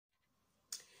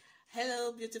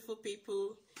Hello beautiful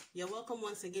people, you're welcome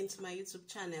once again to my YouTube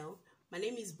channel. My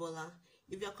name is Bola.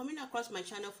 If you're coming across my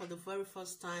channel for the very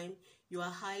first time, you are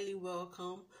highly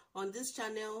welcome. On this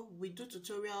channel we do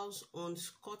tutorials on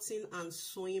cutting and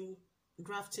sewing,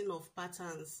 drafting of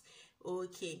patterns.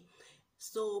 Okay,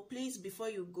 so please, before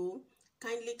you go,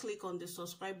 kindly click on the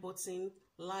subscribe button,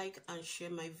 like and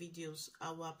share my videos.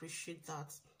 I will appreciate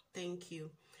that. Thank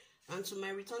you. And to my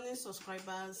returning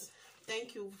subscribers,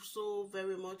 thank you so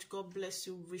very much. God bless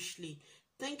you richly.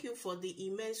 Thank you for the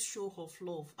immense show of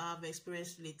love I've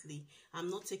experienced lately. I'm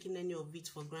not taking any of it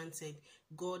for granted.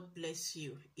 God bless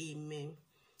you. Amen.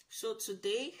 So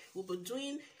today we'll be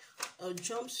doing a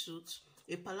jumpsuit,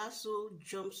 a palazzo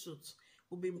jumpsuit.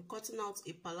 We'll be cutting out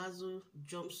a palazzo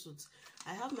jumpsuit.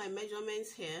 I have my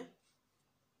measurements here.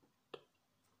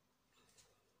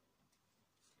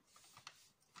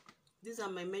 These are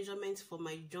my measurements for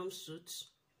my jumpsuit.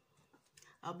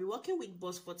 I'll be working with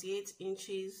bust 48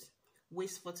 inches,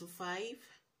 waist 45.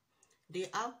 They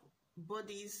have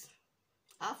bodies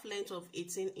half length of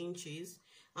 18 inches.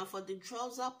 And for the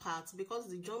trouser part, because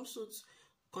the jumpsuit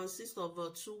consists of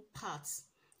two parts,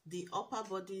 the upper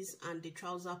bodies and the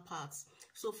trouser parts.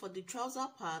 So for the trouser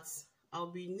parts,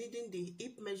 I'll be needing the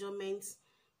hip measurement,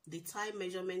 the thigh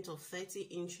measurement of 30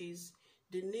 inches,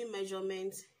 the knee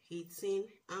measurement 18,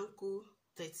 ankle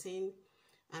 13,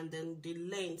 and then the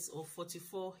length of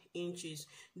 44 inches.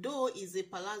 Though it's a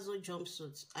palazzo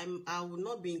jumpsuit, I will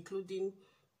not be including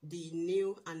the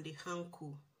nail and the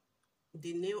ankle,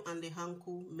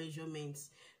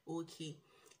 measurements. Okay,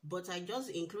 but I just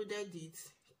included it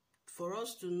for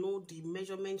us to know the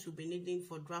measurements we'll be needing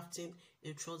for drafting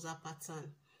a trouser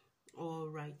pattern. All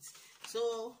right,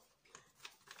 so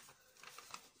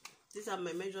these are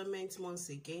my measurements once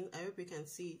again. I hope you can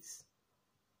see it.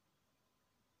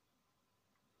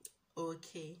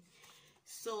 Okay,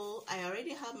 so I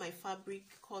already have my fabric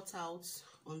cut out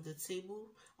on the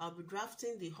table. I'll be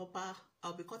drafting the upper,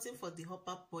 I'll be cutting for the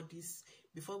upper bodies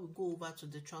before we go over to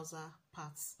the trouser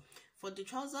parts. For the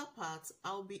trouser parts,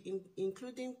 I'll be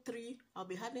I'll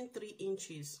be adding 3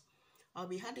 inches. I'll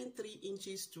be adding 3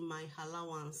 inches to my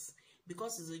allowance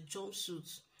because it's a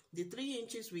jumpsuit. The 3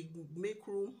 inches we make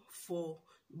room for,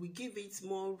 we give it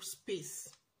more space.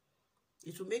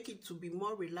 It will make it to be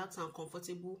more relaxed and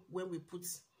comfortable when we put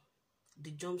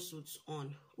the jumpsuits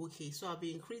on. Okay, so I'll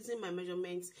be increasing my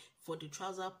measurements for the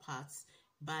trouser parts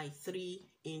by 3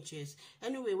 inches.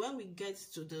 Anyway, when we get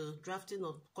to the drafting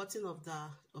of cutting of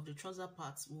the trouser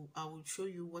parts, I will show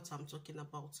you what I'm talking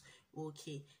about.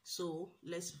 Okay, so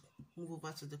let's move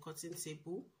over to the cutting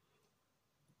table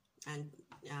and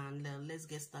let's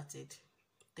get started.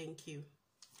 Thank you.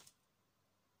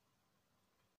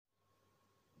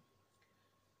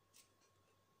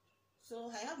 So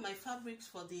I have my fabrics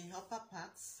for the upper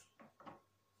parts.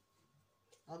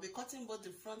 I'll be cutting both the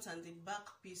front and the back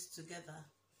piece together.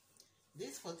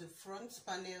 This for the front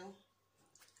panel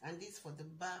and this for the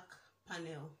back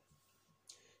panel.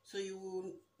 So you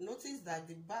will notice that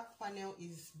the back panel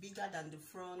is bigger than the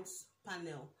front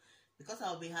panel because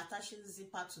I'll be attaching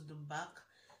zipper to the back.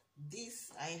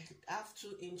 This I have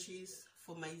 2 inches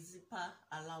for my zipper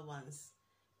allowance.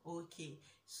 Okay,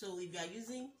 so if you are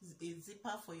using a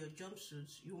zipper for your jumpsuit,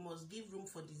 you must give room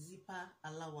for the zipper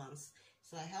allowance.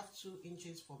 So I have 2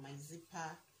 inches for my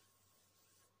zipper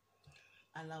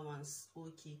allowance.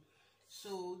 Okay,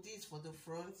 so this for the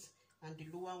front and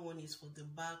the lower one is for the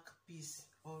back piece.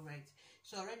 All right,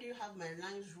 so I already have my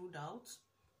lines ruled out.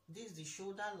 This is the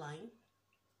shoulder line,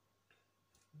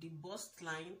 the bust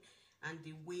line, and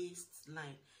the waist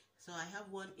line. So I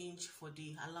have 1 inch for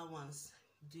the allowance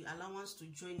to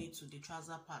join it to the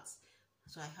trouser parts.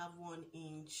 So I have 1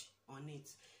 inch on it.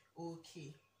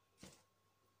 Okay,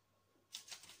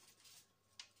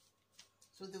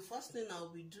 so the first thing I'll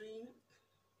be doing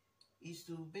is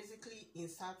to basically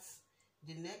insert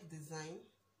the neck design,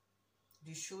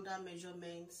 the shoulder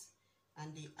measurements,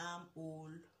 and the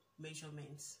armhole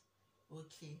measurements.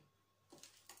 Okay,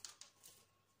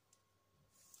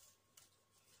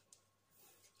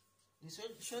 the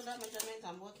shoulder measurement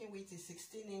I'm working with is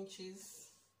 16 inches.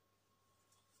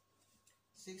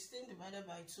 16 divided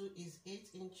by 2 is 8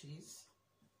 inches.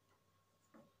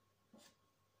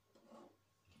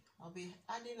 I'll be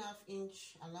adding ½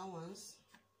 inch allowance.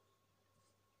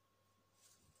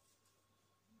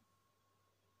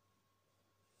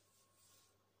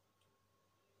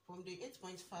 From the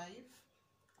 8.5,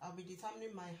 I'll be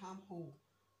determining my armhole.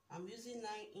 I'm using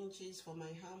 9 inches for my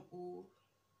armhole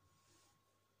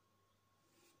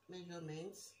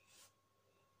measurements.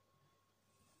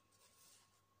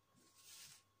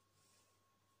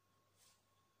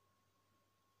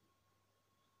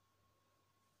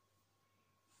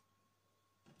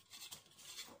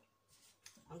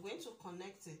 I'm going to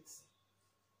connect it.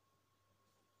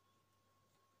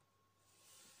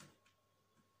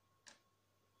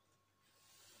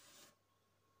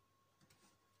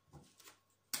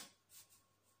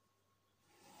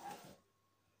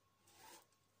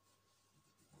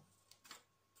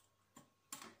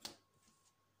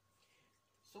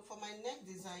 So for my neck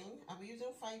design, I'm using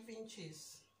 5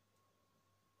 inches.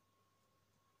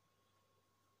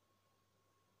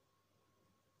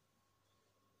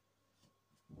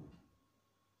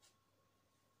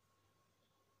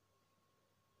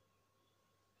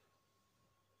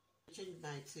 Change my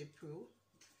tape rule.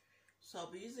 So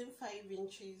I'll be using 5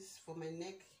 inches for my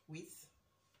neck width.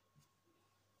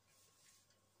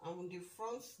 And the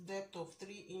front depth of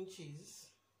 3 inches.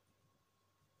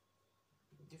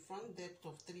 The front depth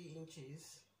of 3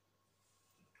 inches.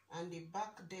 And the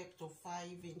back depth of 5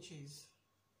 inches.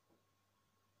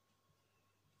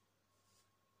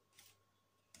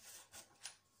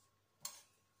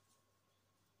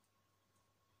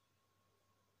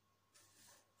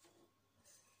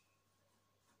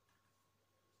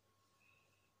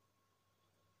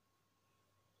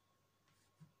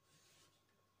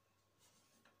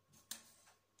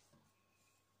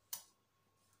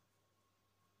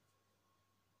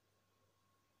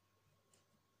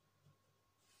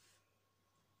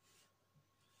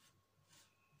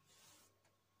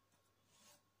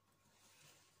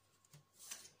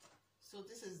 So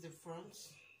this is the front.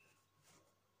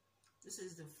 This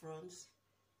is the front,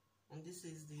 and this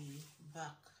is the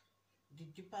back. The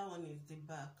deeper one is the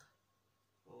back.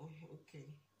 Oh, okay.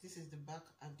 This is the back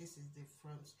and this is the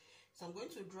front. So I'm going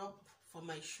to drop for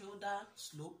my shoulder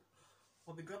slope.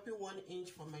 I'll be dropping 1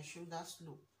 inch for my shoulder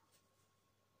slope.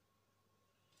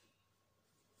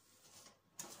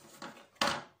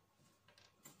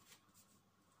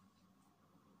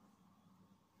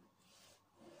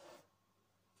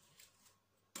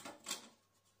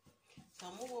 So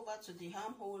I'll move over to the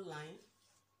armhole line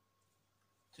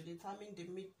to determine the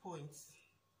midpoint.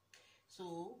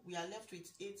 So we are left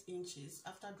with 8 inches.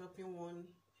 After dropping 1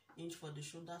 inch for the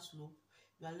shoulder slope,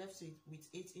 we are left with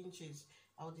 8 inches.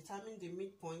 I'll determine the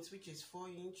midpoint, which is 4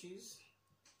 inches.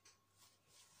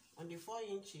 On the 4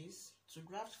 inches, to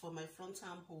graft for my front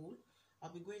armhole,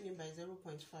 I'll be going in by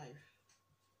 0.5.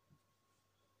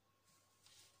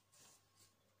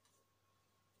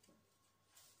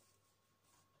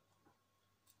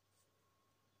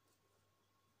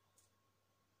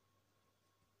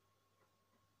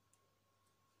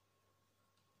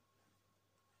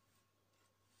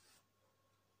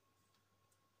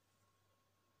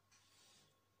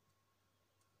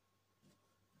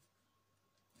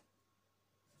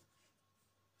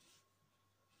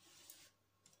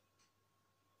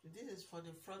 This is for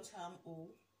the front armhole.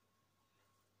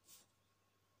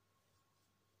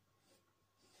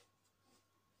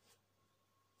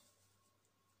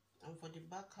 And for the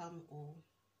back armhole.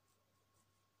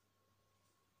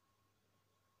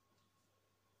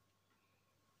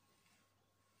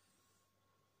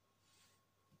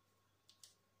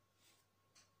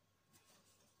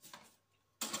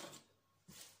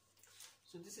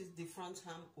 So this is the front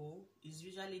armhole. It's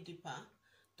usually deeper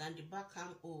than the back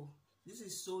armhole. This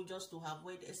is so just to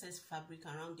avoid excess fabric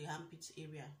around the armpit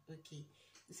area. Okay,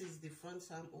 this is the front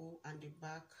armhole and the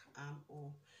back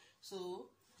armhole.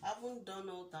 So having done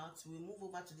all that, we move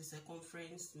over to the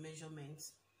circumference measurement.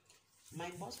 My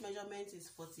bust measurement is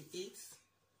 48.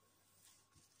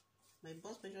 My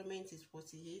bust measurement is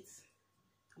 48.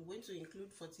 I'm going to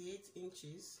include 48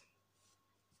 inches.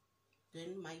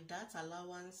 Then my dart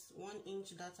allowance, 1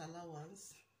 inch dart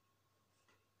allowance.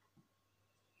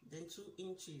 Then 2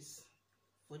 inches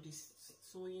for the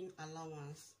sewing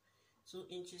allowance. 2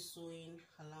 inches sewing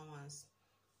allowance.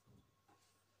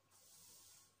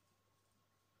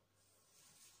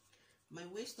 My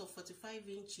waist of 45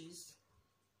 inches,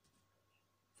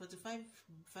 45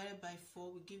 divided by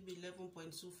 4 will give me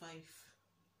 11.25.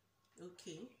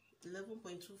 Okay,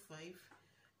 11.25. You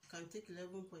can take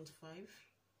 11.5.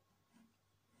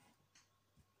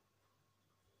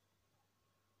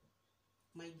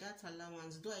 My dart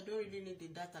allowance, though I don't really need the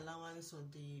dart allowance on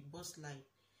the bust line,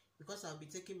 because I'll be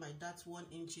taking my dart 1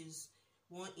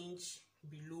 inch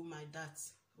below my dart.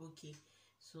 Okay,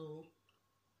 so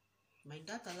my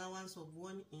dart allowance of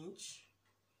 1 inch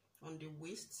on the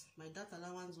waist, my dart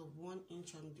allowance of 1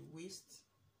 inch on the waist,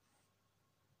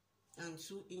 and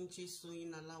 2 inches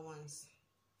sewing allowance.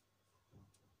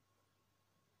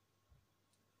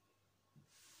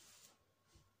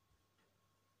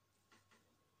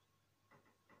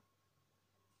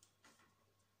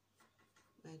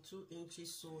 My 2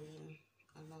 inches sewing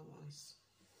allowance.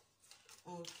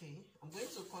 Okay, I'm going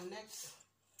to connect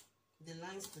the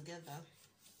lines together.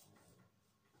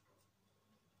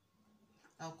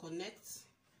 I'll connect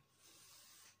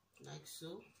like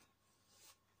so.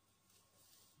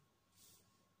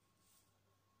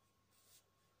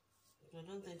 I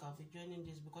don't think I'll be joining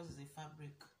this because it's a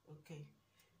fabric, okay,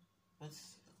 but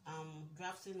I'm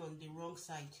drafting on the wrong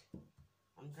side.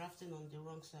 I'm drafting on the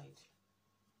wrong side.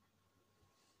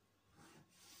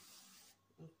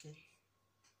 Okay.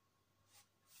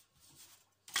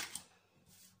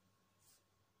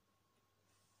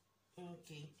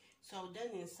 Okay, so I'll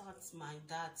then insert my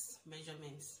darts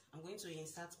measurements. I'm going to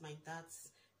insert my darts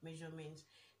measurements.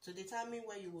 To determine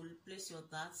where you will place your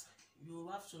darts, you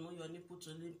have to know your nipple to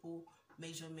nipple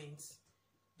measurements.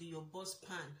 Your bust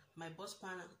pan. My bust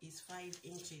pan is 5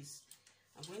 inches.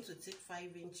 I'm going to take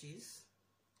 5 inches.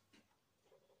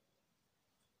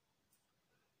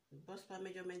 The bust pan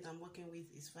measurement I'm working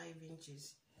with is 5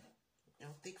 inches.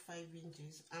 I'll take 5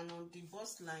 inches, and on the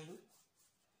bust line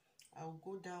I'll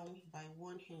go down by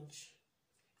 1 inch.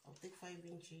 I'll take 5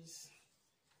 inches.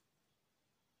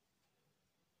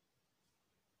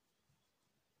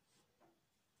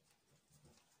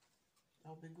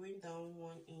 I'll be going down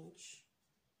 1 inch.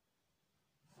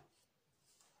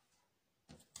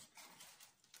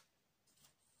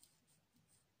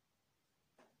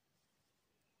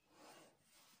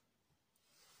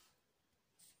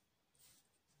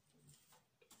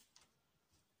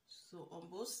 So on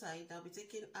both sides, I'll be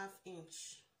taking half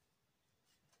inch.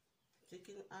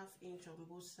 Taking half inch on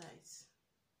both sides.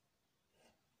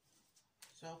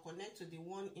 So I'll connect to the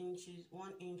 1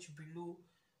 inch below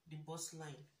the bust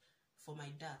line for my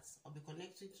darts. I'll be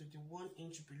connecting to the 1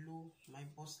 inch below my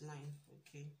bust line.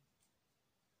 Okay.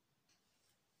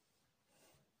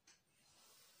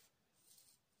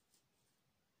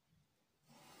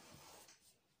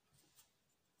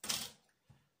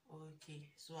 Okay,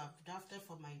 so I've drafted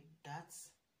for my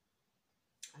darts,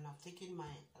 and I've taken my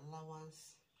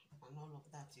allowance and all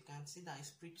of that. You can see that it's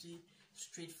pretty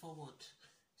straightforward.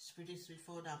 It's pretty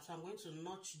straightforward. So I'm going to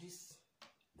notch this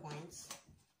point.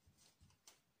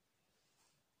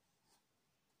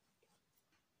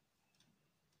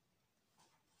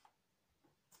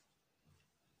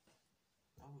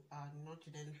 I'll notch,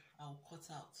 then I'll cut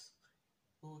out.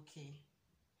 Okay.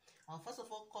 I'll first of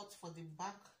all cut for the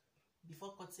back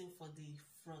before cutting for the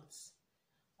front.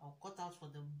 I'll cut out for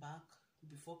the back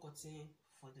before cutting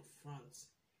for the front.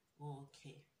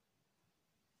 Okay.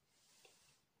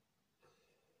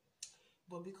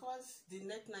 But because the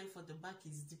neckline for the back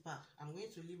is deeper, I'm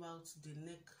going to leave out the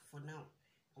neck for now.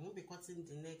 I won't be cutting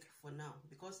the neck for now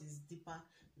because it's deeper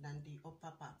than the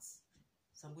upper part.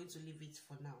 So I'm going to leave it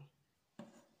for now.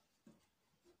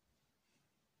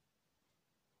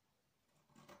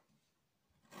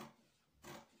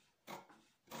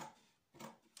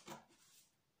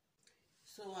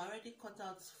 So I already cut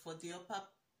out for the upper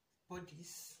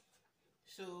bodies.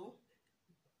 So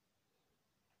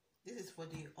this is for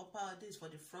the upper, this is for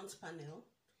the front panel,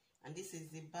 and this is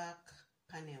the back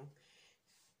panel.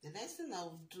 The next thing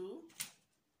I'll do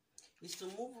is to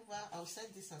move over. I'll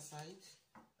set this aside.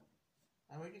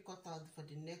 I already cut out for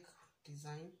the neck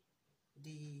design,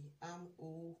 the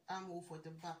armhole for the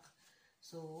back.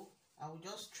 So I'll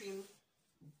just trim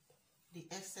the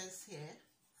excess here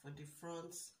for the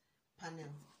front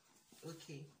panel.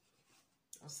 Okay,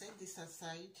 I'll set this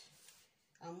aside.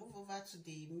 I'll move over to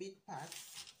the mid part.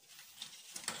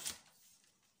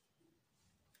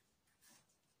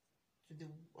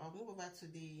 I'll move over to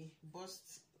the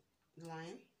bust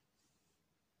line.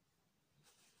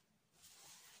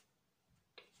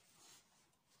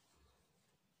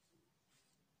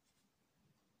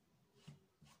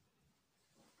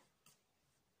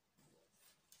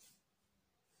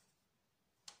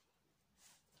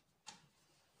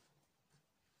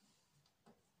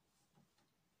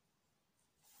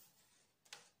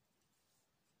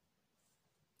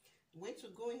 I'm going to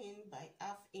go in by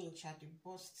 ½ inch at the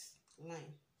bust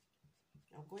line.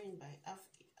 I'll go in by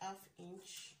half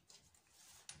inch.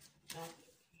 Now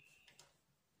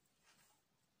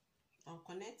I'll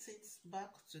connect it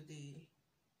back to the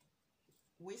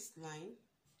waistline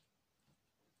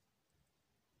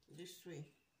this way.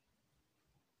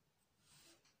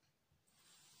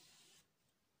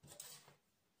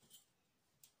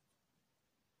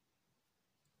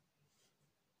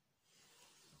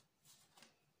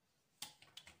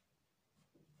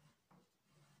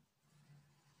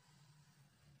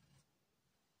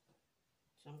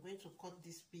 So I'm going to cut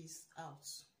this piece out.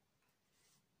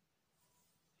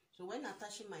 So when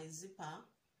attaching my zipper,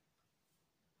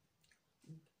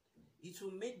 it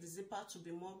will make the zipper to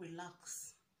be more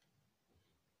relaxed.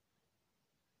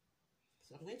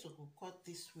 So I'm going to cut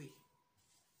this way.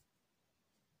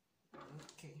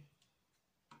 Okay.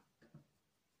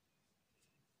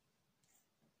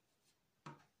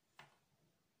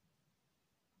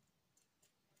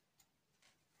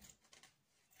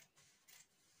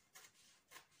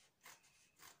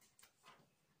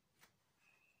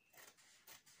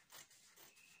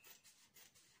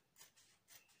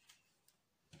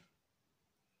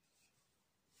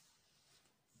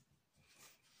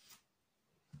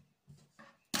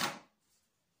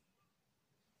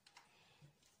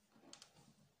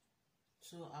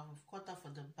 So I've cut out for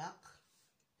the back.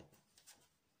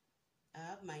 I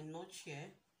have my notch here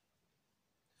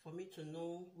for me to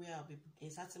know where I'll be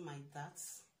inserting my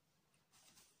darts.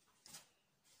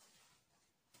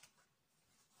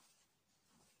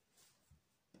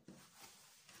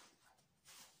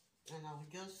 And I'll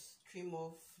just trim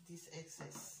off this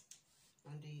excess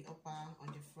on the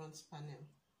front panel.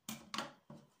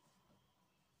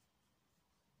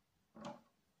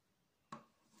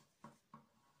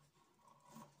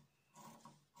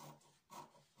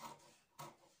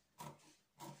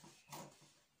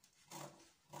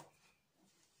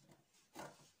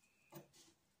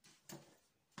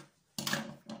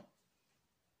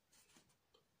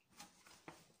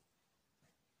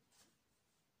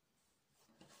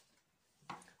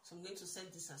 So I'm going to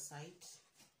set this aside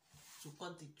to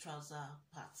cut the trouser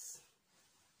parts.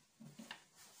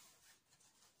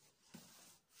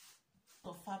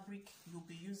 The fabric you'll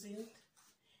be using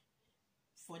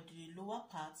for the lower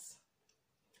parts,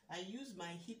 I use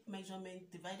my hip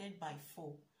measurement divided by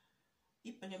 4.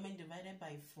 Hip measurement divided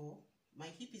by 4. My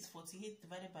hip is 48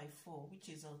 divided by 4, which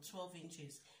is 12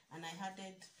 inches, and I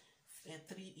added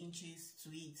 3 inches to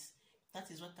it. That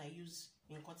is what I use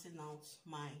in cutting out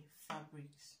my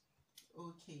fabrics.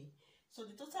 Okay, so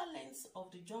the total length of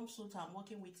the jumpsuit I'm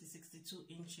working with is 62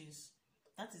 inches.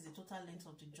 That is the total length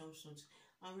of the jumpsuit,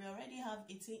 and we already have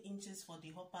 18 inches for the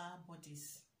upper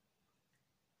bodies.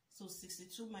 So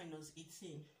 62 minus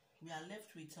 18, we are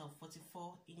left with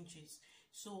 44 inches.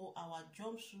 So our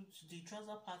jumpsuit, the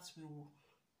trouser parts, will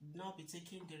now be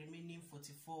taking the remaining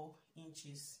 44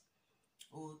 inches.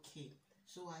 Okay,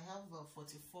 so I have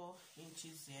 44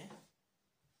 inches there.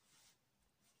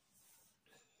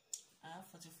 I have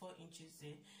 44 inches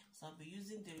there, so I'll be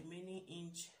using the remaining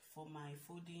inch for my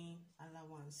folding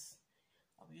allowance.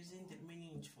 I'll be using the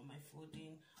remaining inch for my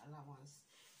folding allowance.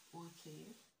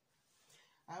 Okay,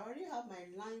 I already have my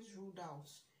lines ruled out.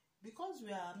 Because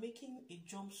we are making a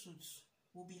jumpsuit,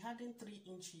 we'll be adding 3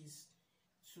 inches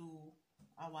to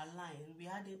our line. We'll be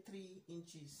adding 3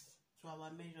 inches to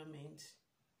our measurement.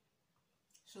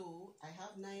 So I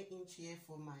have 9 inch here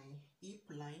for my hip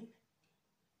line.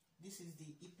 This is the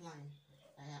hip line.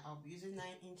 I'll be using 9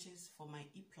 inches for my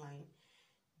hip line.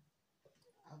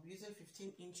 I'll be using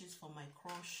 15 inches for my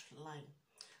cross line.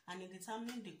 And in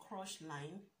determining the cross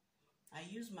line, I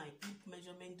use my hip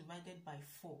measurement divided by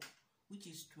 4, which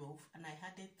is 12, and I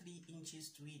added 3 inches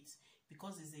to it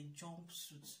because it's a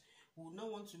jumpsuit. We will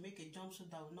not want to make a jumpsuit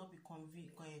that will not be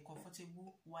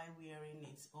comfortable while wearing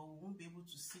it, or we won't be able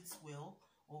to sit well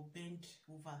or bend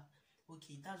over.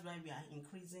 Okay, that's why we are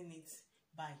increasing it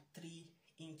by 3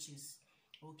 inches.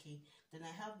 Okay, then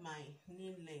I have my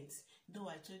knee length. Though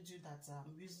I told you that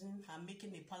I'm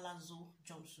making a palazzo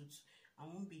jumpsuit, I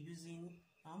won't be needing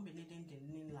the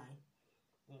knee line.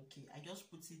 Okay, I just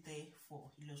put it there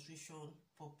for illustration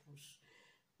purpose.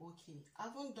 Okay, I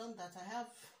haven't done that. I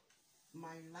have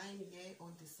my line here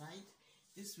on the side.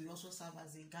 This will also serve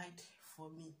as a guide for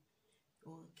me.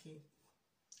 Okay,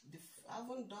 I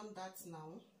haven't done that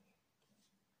now.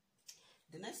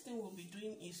 The next thing we'll be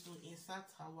doing is to insert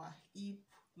our hip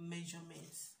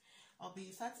measurements. I'll be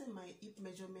inserting my hip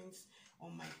measurements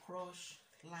on my cross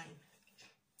line.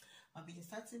 I'll be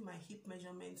inserting my hip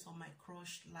measurements on my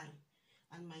cross line.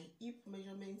 And my hip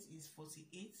measurement is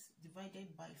 48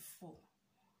 divided by 4.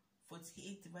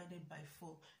 48 divided by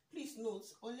 4. Please note,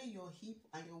 only your hip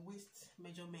and your waist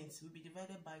measurements will be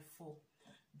divided by 4.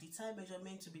 The thigh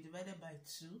measurement will be divided by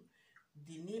 2.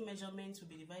 The knee measurement will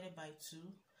be divided by 2.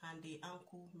 And the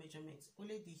ankle measurements,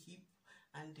 only the hip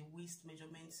and the waist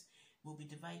measurements will be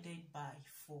divided by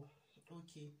 4.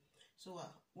 Okay, so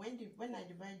when I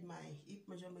divide my hip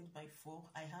measurement by 4,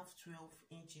 I have 12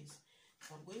 inches.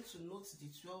 So I'm going to note the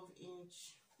 12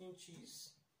 inches.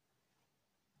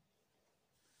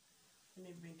 Let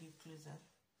me bring it closer.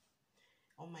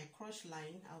 On my cross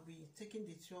line, I'll be taking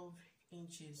the 12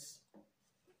 inches.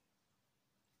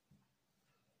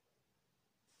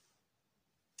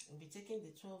 I'll be taking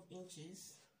the 12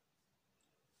 inches.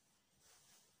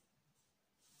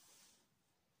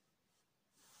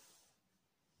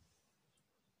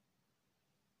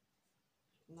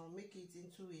 Now make it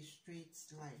into a straight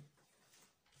line.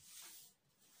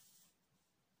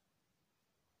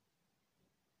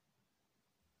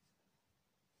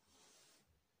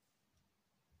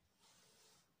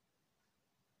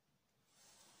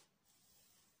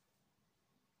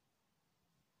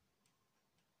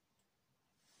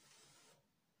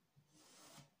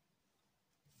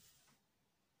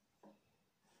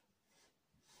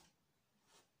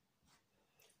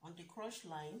 On the cross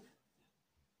line,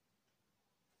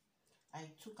 I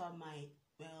took out my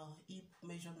hip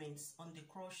measurements on the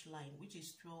cross line, which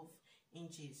is 12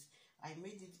 inches. I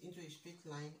made it into a straight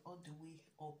line all the way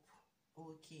up.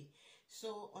 Okay,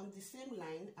 so on the same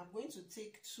line, I'm going to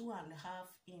take 2.5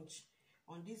 inch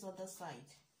on this other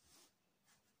side.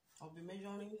 I'll be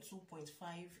measuring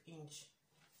 2.5 inch.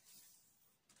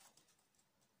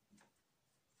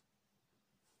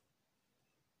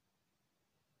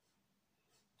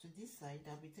 To this side,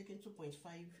 I'll be taking 2.5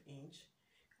 inch,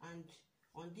 and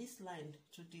on this line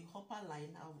to the upper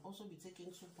line, I'll also be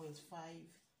taking 2.5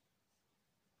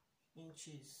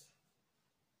 inches.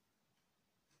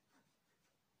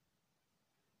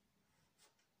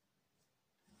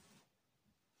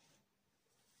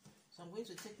 So I'm going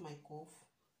to take my cuff.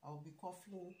 I'll be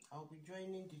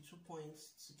joining the 2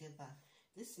 points together.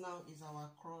 This now is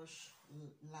our cross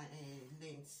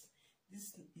length.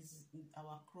 This is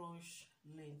our cross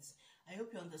length. I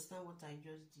hope you understand what I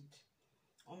just did.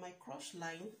 On my cross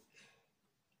line,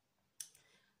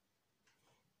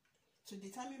 to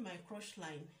determine my cross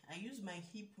line, I use my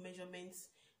hip measurements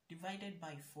divided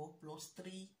by 4 plus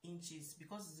 3 inches.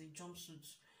 Because it's a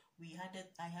jumpsuit,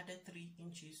 I added 3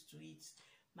 inches to it.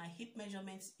 My hip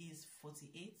measurement is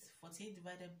 48. 48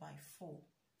 divided by 4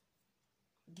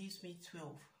 gives me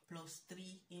 12 plus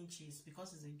 3 inches.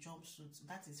 Because it's a jumpsuit,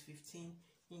 that is 15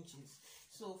 inches.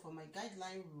 So for my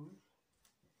guideline rule,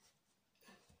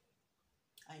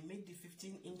 I made the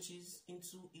 15 inches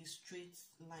into a straight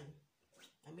line.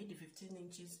 I made the 15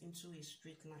 inches into a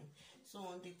straight line. So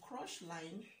on the cross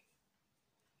line,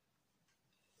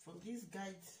 from this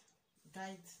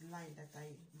guideline that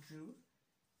I drew,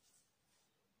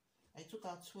 I took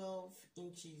out 12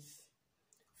 inches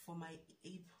for my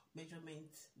hip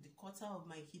measurement, the quarter of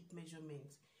my hip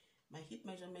measurement. My hip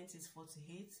measurement is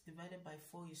 48, divided by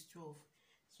 4 is 12.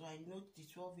 So I note the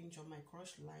 12 inch on my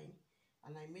cross line,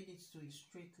 and I made it to a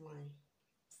straight line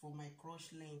for my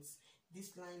cross length.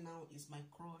 This line now is my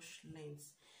cross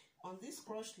length. On this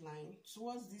cross line,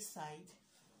 towards this side,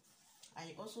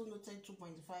 I also noted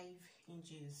 2.5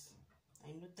 inches.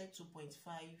 I noted 2.5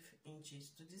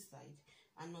 inches to this side.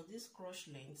 And on this cross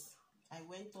length, I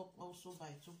went up also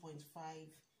by 2.5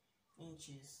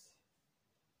 inches.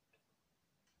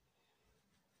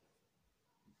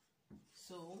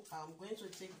 So I'm going to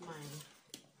take my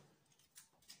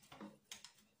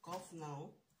cuff now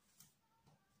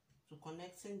to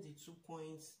connecting the 2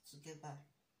 points together.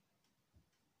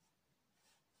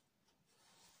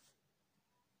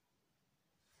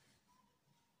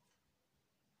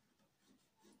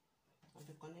 I'll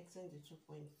be connecting the 2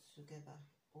 points together.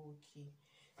 Okay,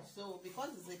 so because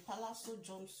it's a palazzo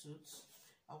jumpsuit,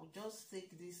 I will just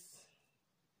take this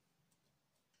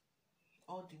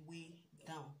all the way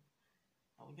down.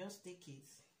 I will just take it.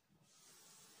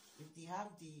 If they have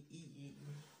the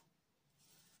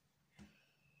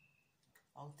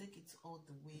I'll take it all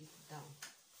the way down.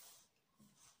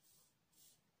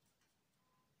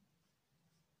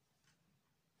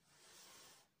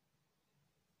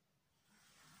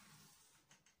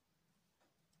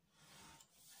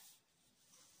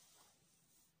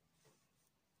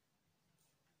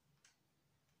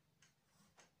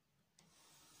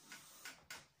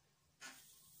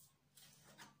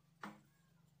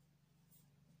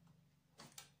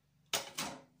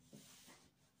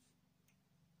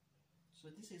 So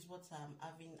this is what I'm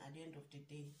having at the end of the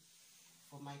day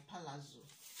for my palazzo.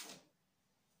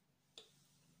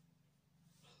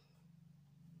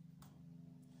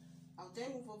 I'll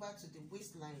then move over to the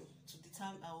waistline. To the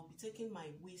time I will be taking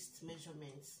my waist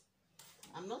measurements.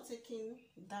 I'm not taking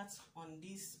that on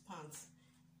this pants.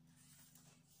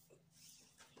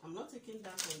 I'm not taking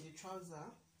that on the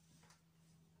trouser.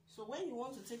 So when you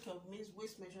want to take your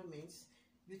waist measurements,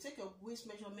 you take your waist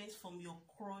measurements from your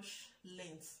crotch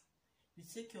length. You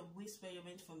take your waist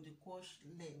measurement from the crotch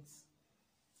length.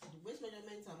 The waist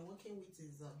measurement I'm working with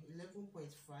is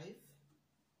 11.5.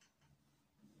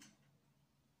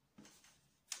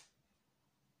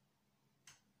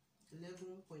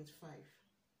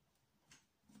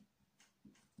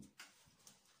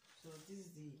 So this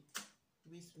is the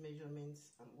waist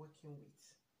measurements I'm working with.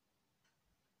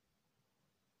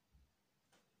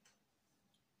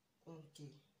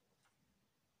 Okay.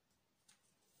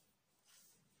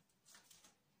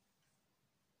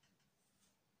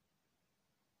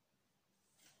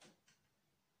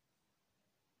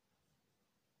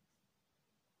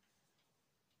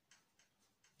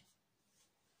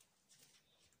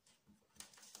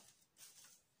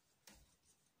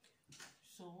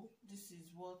 So this is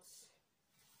what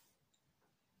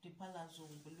the palazzo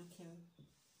will be looking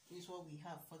This is what we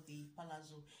have for the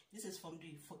palazzo. This is for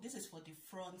the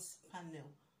front panel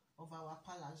of our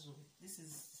palazzo. This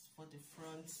is for the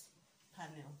front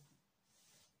panel.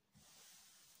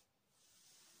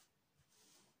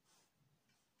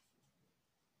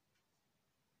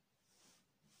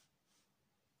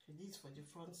 So this is for the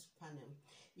front panel.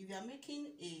 If you are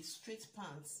making a straight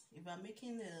pants, if you are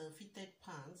making a fitted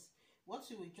pants, what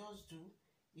you will just do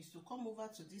is to come over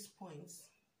to this point.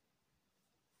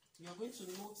 You are going to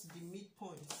note the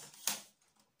midpoint.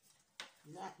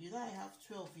 You know I have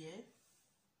 12 here.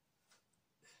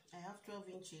 I have 12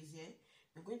 inches here.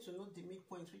 You're going to note the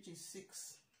midpoint, which is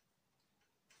 6.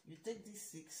 You take this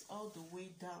 6 all the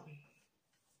way down.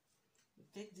 You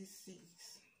take this 6.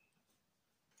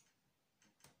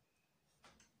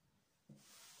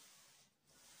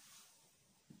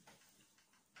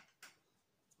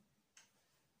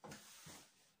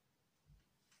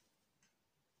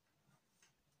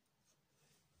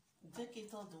 Take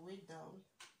it all the way down.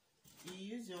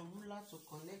 You use your ruler to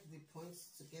connect the points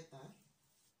together.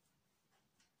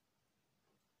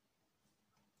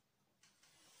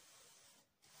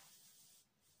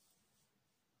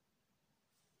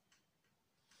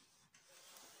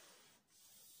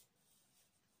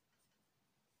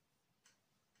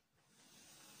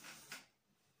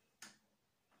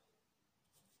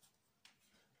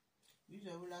 Use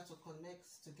your ruler to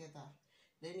connect together.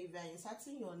 Then if you are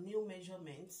inserting your new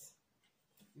measurements,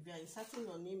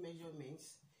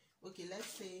 okay, let's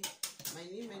say my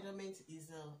new measurement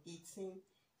is 18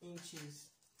 inches.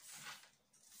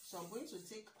 So I'm going to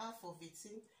take half of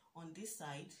 18 on this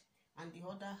side and the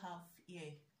other half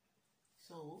here.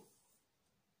 So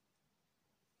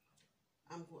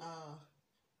I'm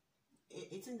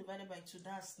 18 divided by 2,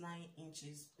 that's 9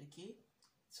 inches. Okay,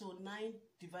 so 9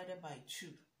 divided by 2,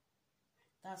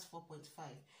 that's 4.5.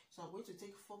 So I'm going to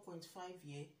take 4.5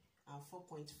 here and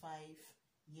 4.5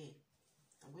 here.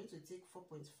 I'm going to take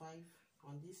 4.5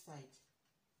 on this side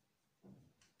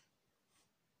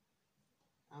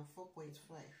and 4.5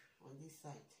 on this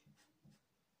side.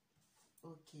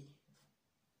 Okay.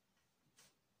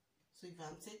 So if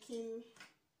I'm taking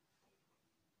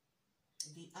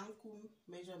the ankle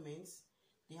measurements,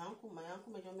 my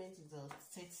ankle measurement is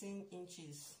 13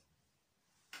 inches.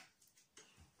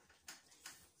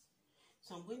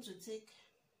 So I'm going to take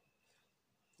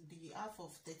the half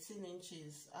of 13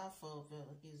 inches, half of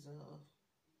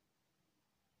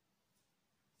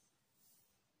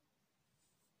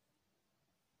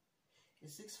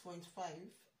is 6.5.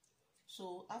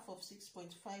 So half of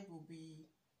 6.5 will be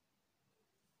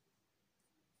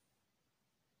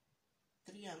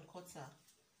 3 1/4.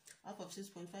 Half of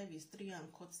 6.5 is 3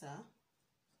 1/4.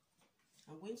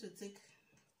 I'm going to take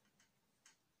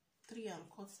 3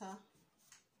 1/4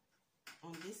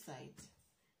 on this side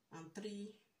and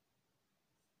 3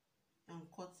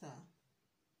 1/4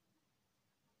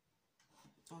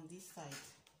 on this side.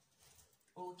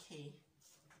 Okay,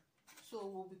 so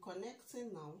we'll be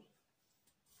connecting now.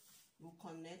 We'll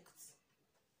connect.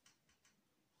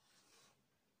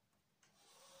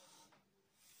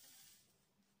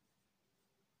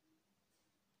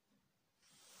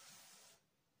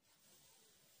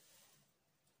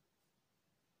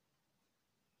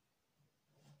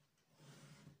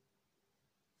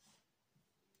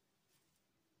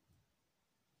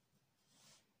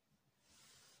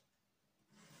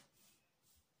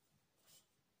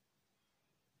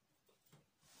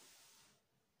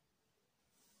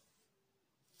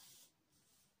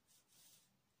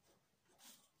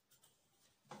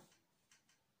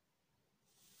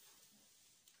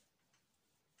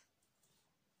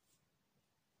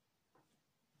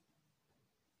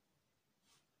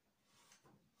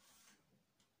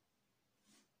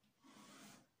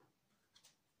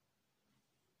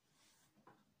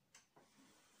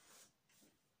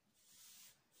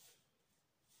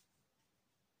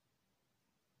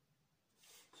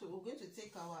 So we're going to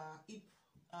take our hip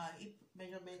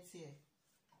measurements here.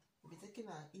 We'll be taking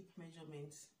our hip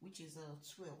measurements, which is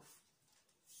 12.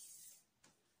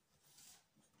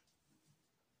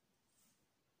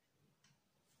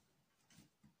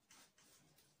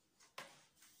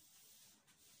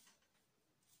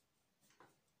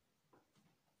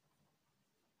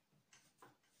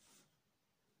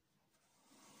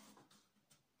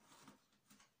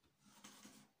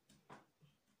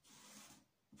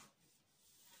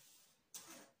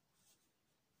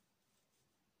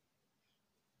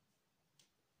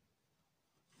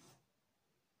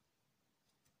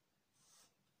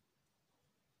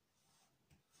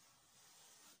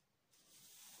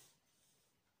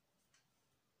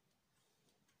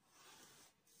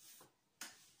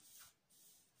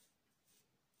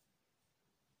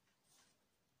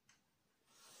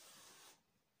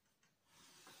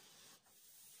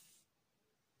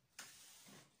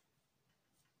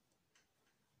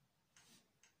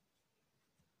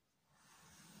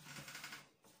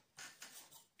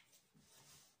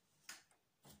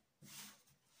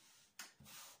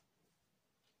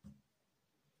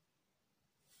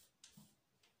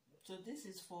 So this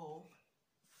is for,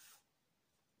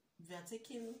 we are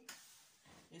taking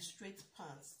a straight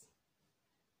part,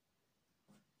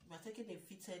 we are taking a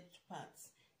fitted part.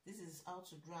 This is how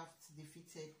to draft the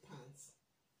fitted pants.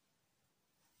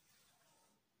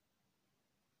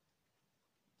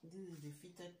 This is the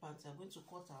fitted pants. I'm going to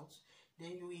cut out.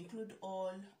 Then you include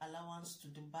all allowance to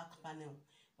the back panel.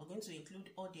 We're going to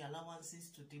include all the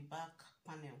allowances to the back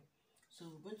panel. So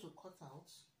we're going to cut out.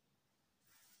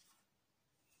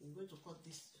 We're going to cut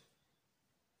this.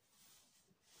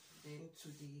 Then to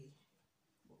the,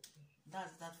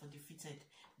 that's that for the fitted.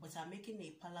 But I'm making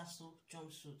a palazzo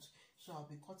jumpsuit, so I'll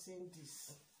be cutting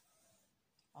this.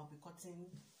 I'll be cutting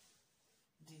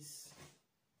this.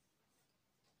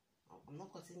 I'm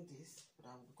not cutting this, but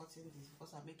I'll be cutting this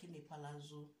because I'm making a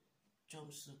palazzo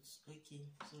jumpsuit. Okay,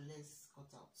 so let's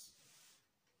cut out.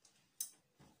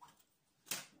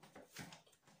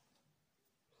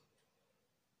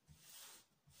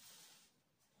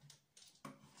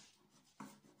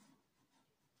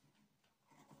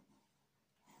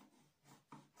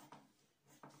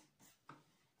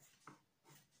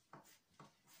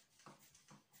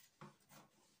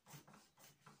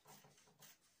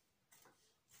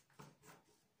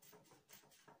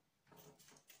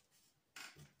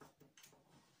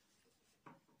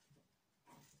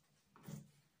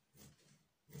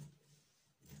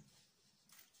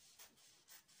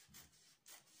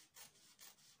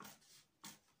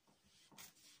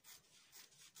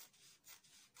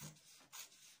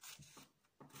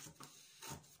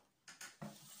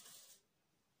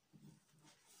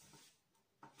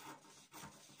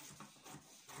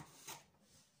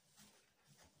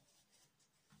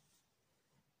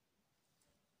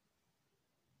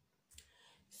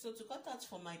 So to cut out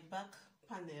for my back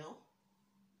panel,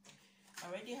 I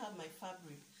already have my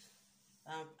fabric,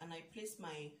 and I placed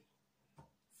my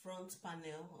front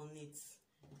panel on it.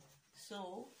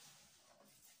 So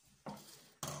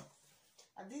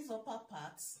at these upper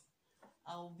parts,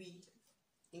 I'll be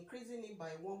increasing it by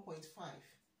 1.5.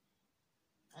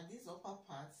 At these upper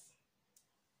parts,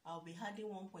 I'll be adding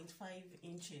 1.5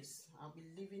 inches. I'll be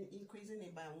increasing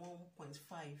it by 1.5.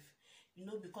 You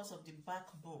know, because of the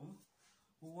backbone,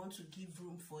 we want to give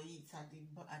room for it at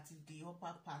the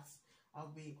upper parts.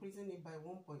 I'll be increasing it by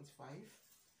 1.5.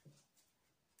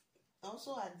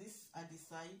 Also at the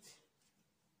side,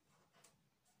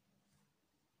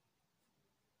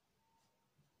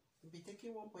 we'll be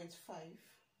taking 1.5.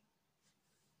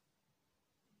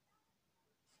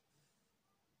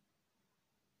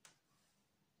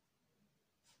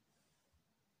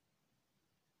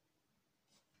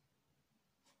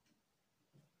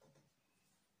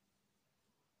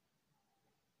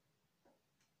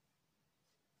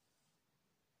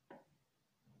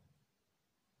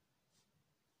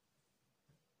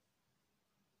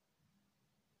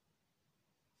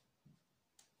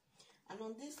 And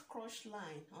on this cross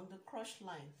line,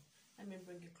 let me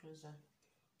bring it closer.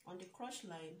 On the cross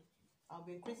line, I'll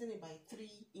be increasing it by 3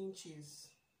 inches.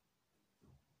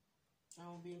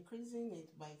 I'll be increasing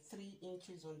it by 3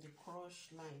 inches on the cross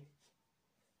line.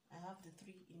 I have the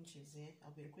 3 inches here.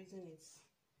 I'll be increasing it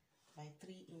by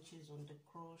 3 inches on the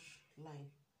cross line.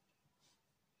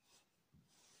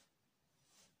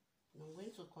 And I'm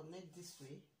going to connect this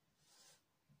way.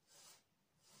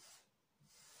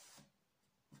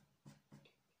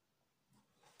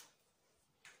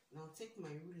 Now take my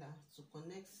ruler to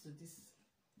connect to this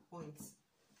point.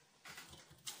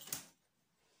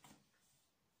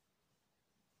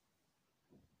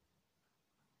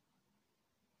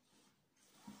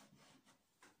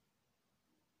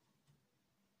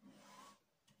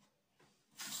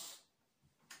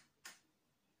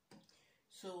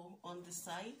 So on the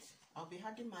side, I'll be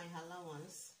adding my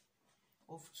allowance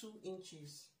of 2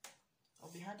 inches.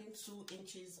 I'll be adding 2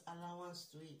 inches allowance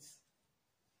to it.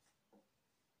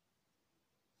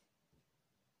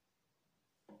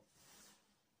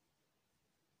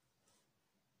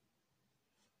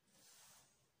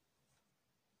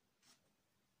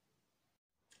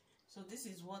 So this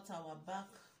is what our back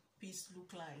piece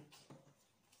look like.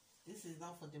 This is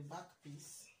now for the back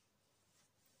piece.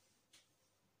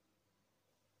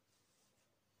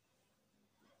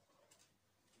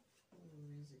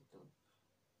 Raise it up.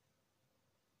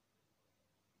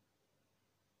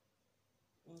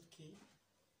 Okay.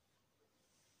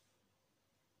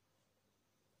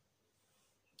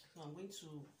 So I'm going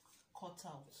to cut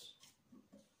out.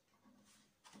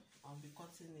 I'll be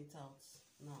cutting it out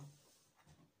now.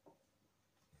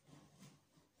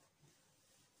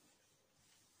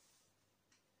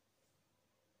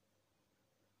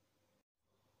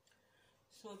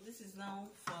 So this is now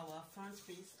for our front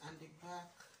piece and the back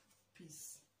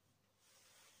piece.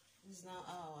 This is now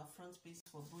our front piece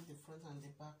for both the front and the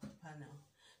back panel.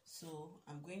 So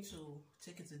I'm going to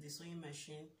take it to the sewing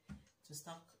machine to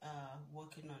start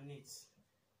working on it.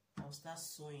 I'll start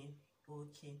sewing.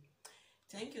 Okay.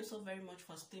 Thank you so very much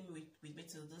for staying with me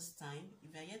till this time.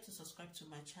 If you are yet to subscribe to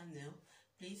my channel,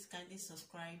 please kindly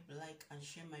subscribe, like, and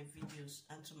share my videos.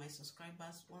 And to my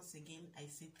subscribers, once again, I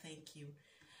say thank you.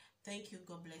 Thank you.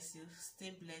 God bless you.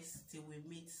 Stay blessed till we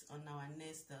meet on our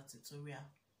next tutorial.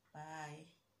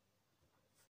 Bye.